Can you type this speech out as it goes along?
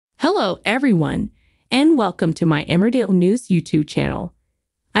Hello, everyone, and welcome to my Emmerdale News YouTube channel.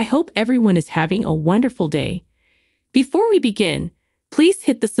 I hope everyone is having a wonderful day. Before we begin, please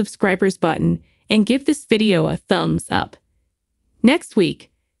hit the subscribers button and give this video a thumbs up. Next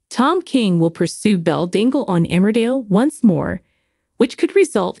week, Tom King will pursue Belle Dingle on Emmerdale once more, which could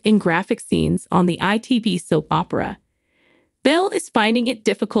result in graphic scenes on the ITV soap opera. Belle is finding it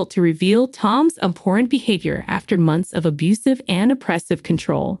difficult to reveal Tom's abhorrent behavior after months of abusive and oppressive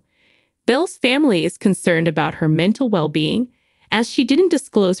control. Belle's family is concerned about her mental well-being, as she didn't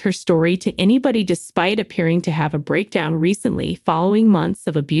disclose her story to anybody despite appearing to have a breakdown recently following months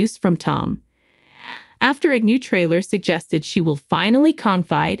of abuse from Tom. After a new trailer suggested she will finally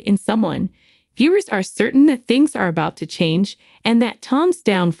confide in someone, viewers are certain that things are about to change and that Tom's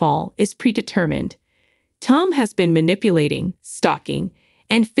downfall is predetermined. Tom has been manipulating, stalking,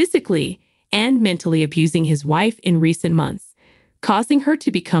 and physically and mentally abusing his wife in recent months, causing her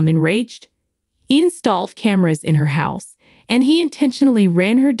to become enraged. He installed cameras in her house, and he intentionally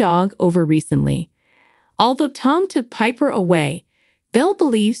ran her dog over recently. Although Tom took Piper away, Belle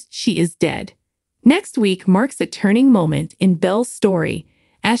believes she is dead. Next week marks a turning moment in Belle's story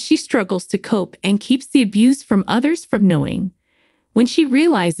as she struggles to cope and keeps the abuse from others from knowing. When she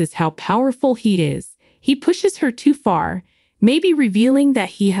realizes how powerful he is, he pushes her too far, maybe revealing that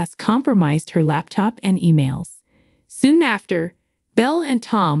he has compromised her laptop and emails. Soon after, Belle and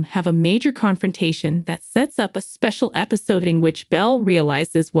Tom have a major confrontation that sets up a special episode in which Belle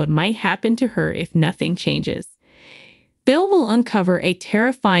realizes what might happen to her if nothing changes. Belle will uncover a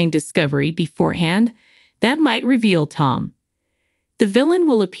terrifying discovery beforehand that might reveal Tom. The villain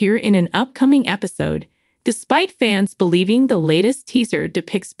will appear in an upcoming episode, despite fans believing the latest teaser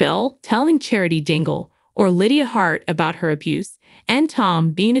depicts Belle telling Charity Dingle or Lydia Hart about her abuse and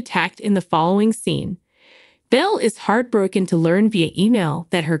Tom being attacked in the following scene. Belle is heartbroken to learn via email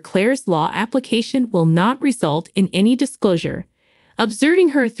that her Claire's Law application will not result in any disclosure. Observing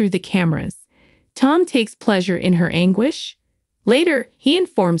her through the cameras, Tom takes pleasure in her anguish. Later, he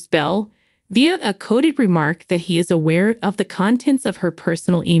informs Belle, via a coded remark, that he is aware of the contents of her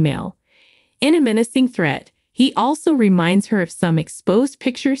personal email. In a menacing threat, he also reminds her of some exposed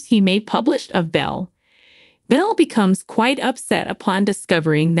pictures he may publish of Belle. Belle becomes quite upset upon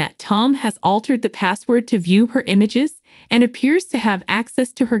discovering that Tom has altered the password to view her images and appears to have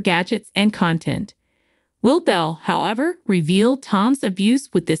access to her gadgets and content. Will Belle, however, reveal Tom's abuse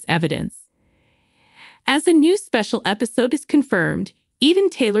with this evidence? As a new special episode is confirmed, Eden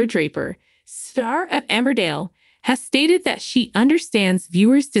Taylor Draper, star of Emmerdale, has stated that she understands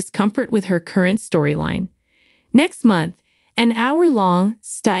viewers' discomfort with her current storyline. Next month, an hour-long,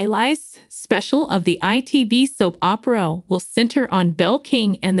 stylized special of the ITV soap opera will center on Belle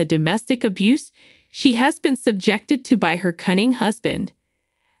King and the domestic abuse she has been subjected to by her cunning husband.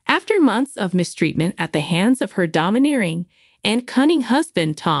 After months of mistreatment at the hands of her domineering and cunning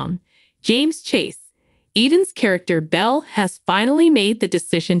husband, Tom James Chase, Eden's character Belle has finally made the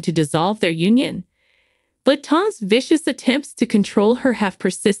decision to dissolve their union. But Tom's vicious attempts to control her have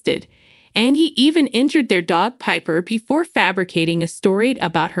persisted, and he even injured their dog Piper before fabricating a story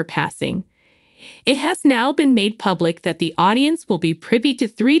about her passing. It has now been made public that the audience will be privy to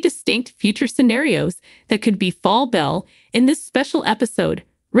 3 distinct future scenarios that could befall Belle in this special episode,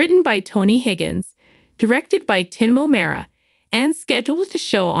 written by Tony Higgins, directed by Tim O'Mara, and scheduled to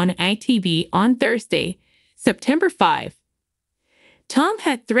show on ITV on Thursday, September 5. Tom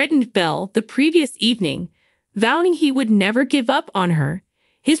had threatened Belle the previous evening, vowing he would never give up on her.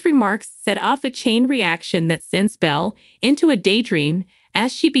 His remarks set off a chain reaction that sends Belle into a daydream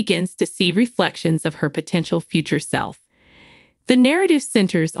as she begins to see reflections of her potential future self. The narrative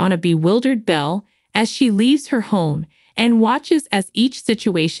centers on a bewildered Belle as she leaves her home and watches as each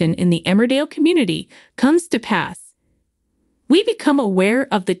situation in the Emmerdale community comes to pass. We become aware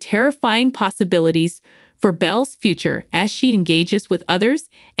of the terrifying possibilities for Belle's future as she engages with others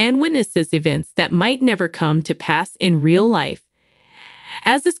and witnesses events that might never come to pass in real life.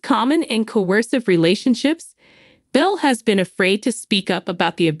 As is common in coercive relationships, Belle has been afraid to speak up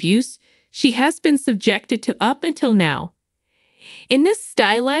about the abuse she has been subjected to up until now. In this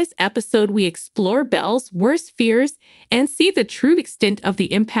stylized episode, we explore Belle's worst fears and see the true extent of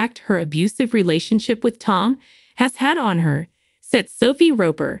the impact her abusive relationship with Tom has had on her, said Sophie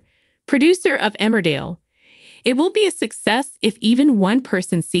Roper, producer of Emmerdale. It will be a success if even one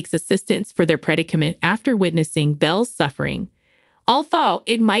person seeks assistance for their predicament after witnessing Belle's suffering. Although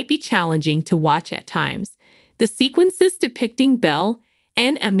it might be challenging to watch at times, the sequences depicting Belle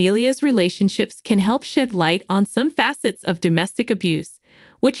and Amelia's relationships can help shed light on some facets of domestic abuse,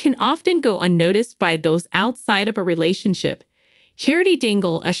 which can often go unnoticed by those outside of a relationship. Charity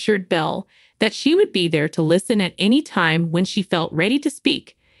Dingle assured Belle that she would be there to listen at any time when she felt ready to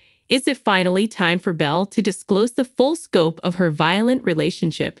speak. Is it finally time for Belle to disclose the full scope of her violent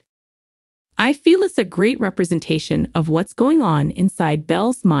relationship? I feel it's a great representation of what's going on inside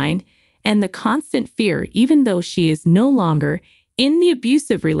Belle's mind and the constant fear, even though she is no longer in the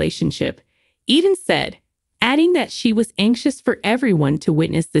abusive relationship. Eden said, adding that she was anxious for everyone to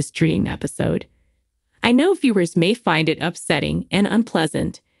witness this dream episode. I know viewers may find it upsetting and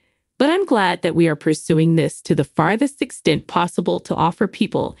unpleasant, but I'm glad that we are pursuing this to the farthest extent possible to offer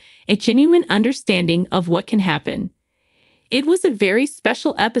people a genuine understanding of what can happen. It was a very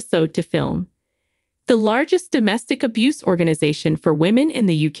special episode to film. The largest domestic abuse organization for women in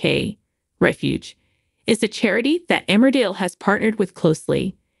the UK, Refuge, is a charity that Emmerdale has partnered with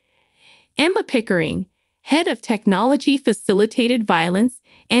closely. Emma Pickering, head of technology facilitated violence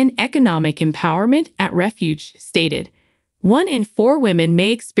and economic empowerment at Refuge, stated, 1 in 4 women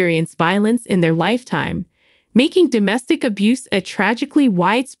may experience violence in their lifetime, making domestic abuse a tragically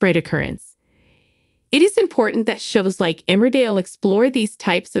widespread occurrence. It is important that shows like Emmerdale explore these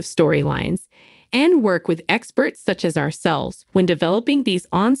types of storylines and work with experts such as ourselves when developing these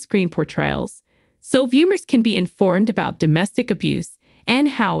on-screen portrayals, so viewers can be informed about domestic abuse and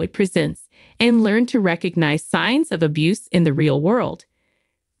how it presents, and learn to recognize signs of abuse in the real world.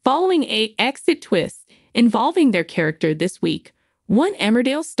 Following an exit twist involving their character this week, one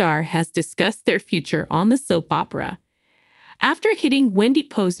Emmerdale star has discussed their future on the soap opera. After hitting Wendy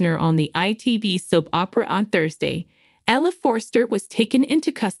Posner on the ITV soap opera on Thursday, Ella Forster was taken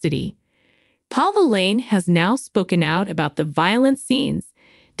into custody. Paula Lane has now spoken out about the violent scenes,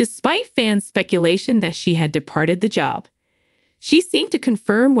 despite fans' speculation that she had departed the job. She seemed to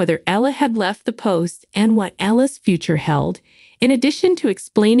confirm whether Ella had left the post and what Ella's future held, in addition to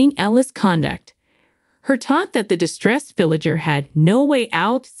explaining Ella's conduct. Her taunt that the distressed villager had no way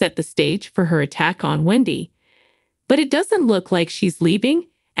out set the stage for her attack on Wendy. But it doesn't look like she's leaving,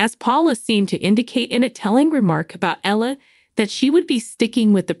 as Paula seemed to indicate in a telling remark about Ella that she would be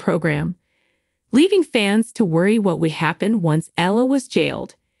sticking with the program, leaving fans to worry what would happen once Ella was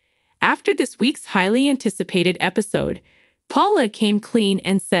jailed. After this week's highly anticipated episode, Paula came clean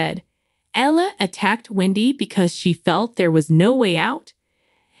and said, Ella attacked Wendy because she felt there was no way out.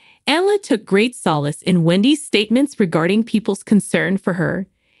 Ella took great solace in Wendy's statements regarding people's concern for her.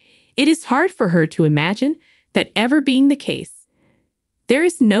 It is hard for her to imagine that ever being the case. There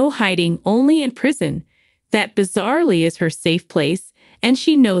is no hiding, only in prison. That bizarrely is her safe place, and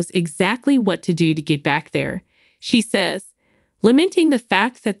she knows exactly what to do to get back there, she says, lamenting the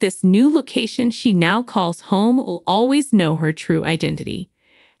fact that this new location she now calls home will always know her true identity.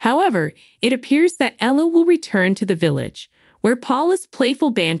 However, it appears that Ella will return to the village, where Paula's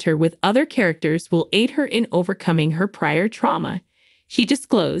playful banter with other characters will aid her in overcoming her prior trauma. She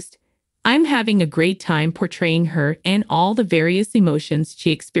disclosed, I'm having a great time portraying her and all the various emotions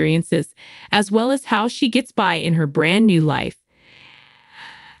she experiences, as well as how she gets by in her brand new life.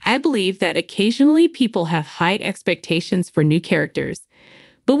 I believe that occasionally people have high expectations for new characters,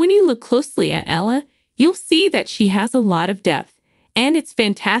 but when you look closely at Ella, you'll see that she has a lot of depth, and it's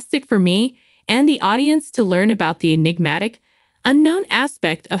fantastic for me and the audience to learn about the enigmatic, unknown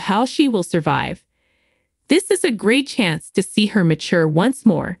aspect of how she will survive. This is a great chance to see her mature once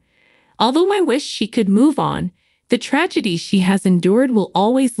more. Although I wish she could move on, the tragedy she has endured will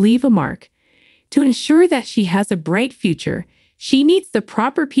always leave a mark. To ensure that she has a bright future, she needs the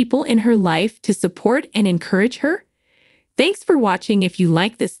proper people in her life to support and encourage her. Thanks for watching if you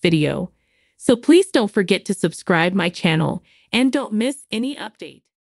like this video. So please don't forget to subscribe my channel and don't miss any update.